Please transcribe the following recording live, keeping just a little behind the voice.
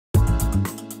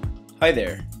Hi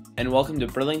there, and welcome to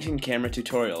Burlington Camera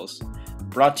Tutorials,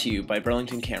 brought to you by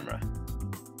Burlington Camera.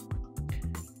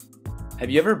 Have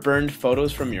you ever burned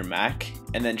photos from your Mac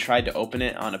and then tried to open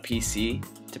it on a PC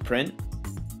to print?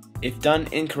 If done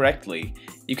incorrectly,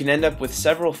 you can end up with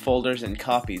several folders and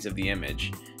copies of the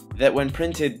image that when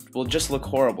printed will just look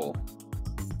horrible.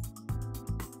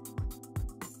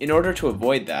 In order to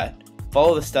avoid that,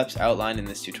 follow the steps outlined in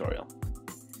this tutorial.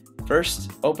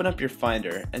 First, open up your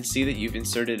Finder and see that you've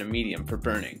inserted a medium for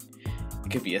burning.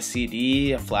 It could be a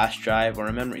CD, a flash drive, or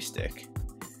a memory stick.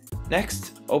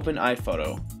 Next, open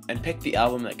iPhoto and pick the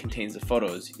album that contains the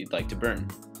photos you'd like to burn.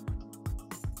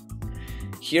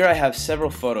 Here I have several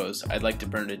photos I'd like to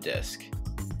burn to disk.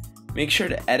 Make sure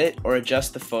to edit or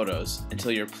adjust the photos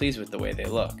until you're pleased with the way they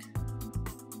look.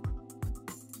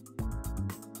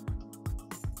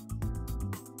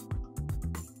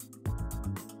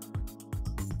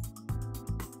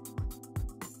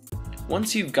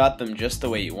 Once you've got them just the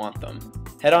way you want them,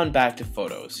 head on back to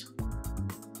Photos.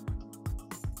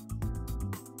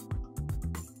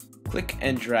 Click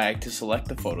and drag to select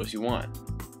the photos you want.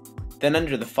 Then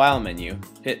under the File menu,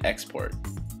 hit Export.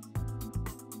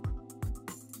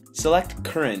 Select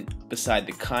Current beside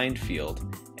the Kind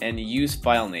field and Use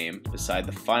File Name beside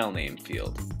the File Name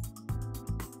field.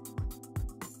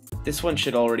 This one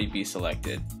should already be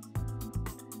selected.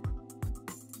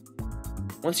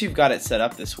 Once you've got it set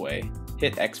up this way,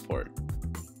 hit Export.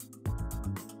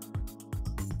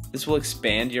 This will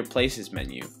expand your Places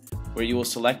menu, where you will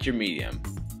select your medium.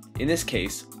 In this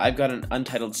case, I've got an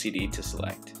untitled CD to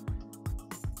select.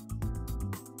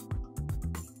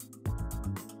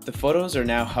 The photos are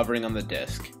now hovering on the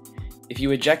disk. If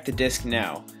you eject the disk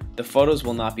now, the photos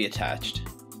will not be attached.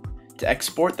 To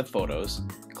export the photos,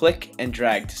 click and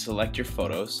drag to select your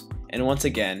photos, and once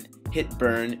again, hit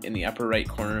Burn in the upper right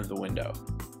corner of the window.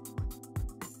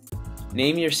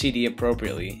 Name your CD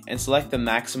appropriately and select the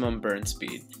maximum burn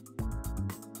speed.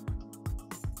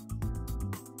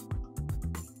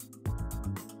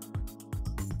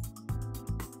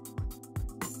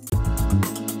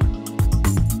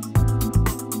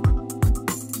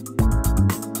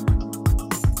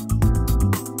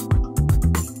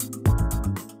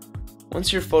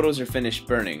 Once your photos are finished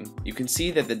burning, you can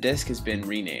see that the disk has been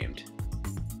renamed.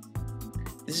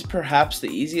 This is perhaps the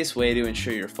easiest way to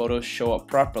ensure your photos show up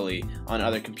properly on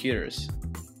other computers.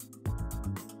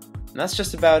 And that's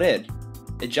just about it.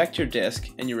 Eject your disk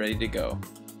and you're ready to go.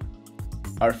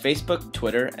 Our Facebook,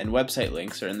 Twitter, and website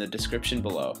links are in the description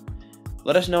below.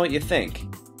 Let us know what you think,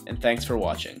 and thanks for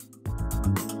watching.